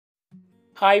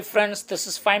Hi friends, this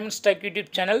is 5 Minutes Tech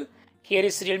YouTube channel. Here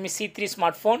is Realme C3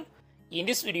 smartphone. In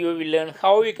this video, we learn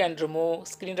how you can remove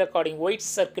screen recording white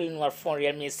circle in your phone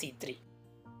Realme C3.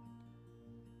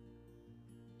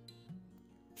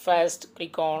 First,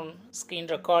 click on screen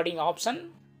recording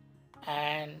option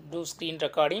and do screen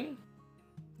recording.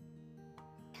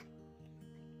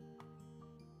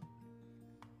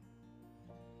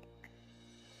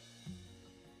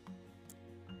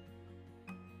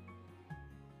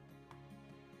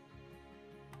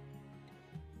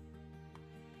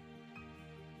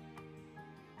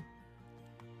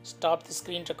 Stop the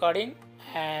screen recording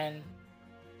and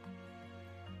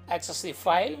access the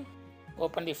file.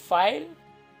 Open the file.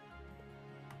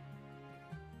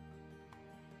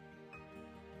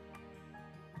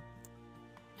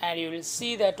 And you will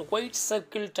see that white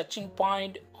circle touching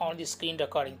point on the screen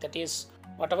recording. That is,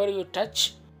 whatever you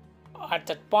touch at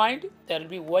that point, there will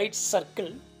be white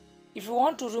circle. If you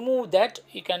want to remove that,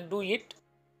 you can do it.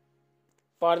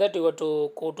 For that, you have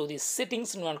to go to the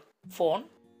settings in your phone.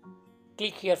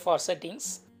 Click here for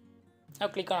settings. Now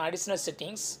click on additional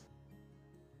settings.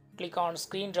 Click on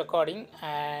screen recording,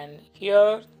 and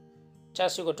here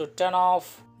just you go to turn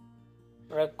off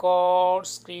record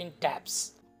screen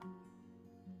tabs.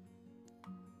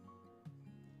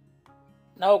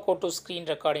 Now go to screen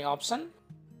recording option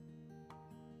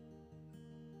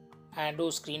and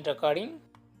do screen recording.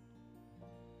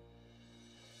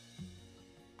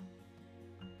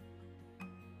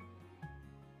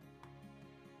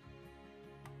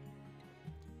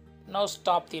 Now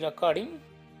stop the recording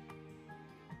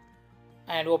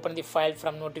and open the file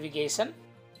from notification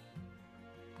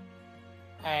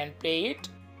and play it.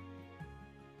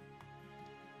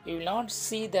 You will not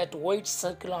see that white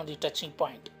circle on the touching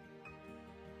point.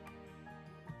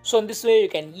 So in this way you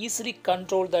can easily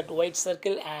control that white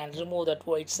circle and remove that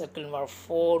white circle in your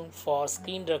phone for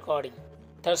screen recording.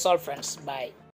 That's all friends. Bye.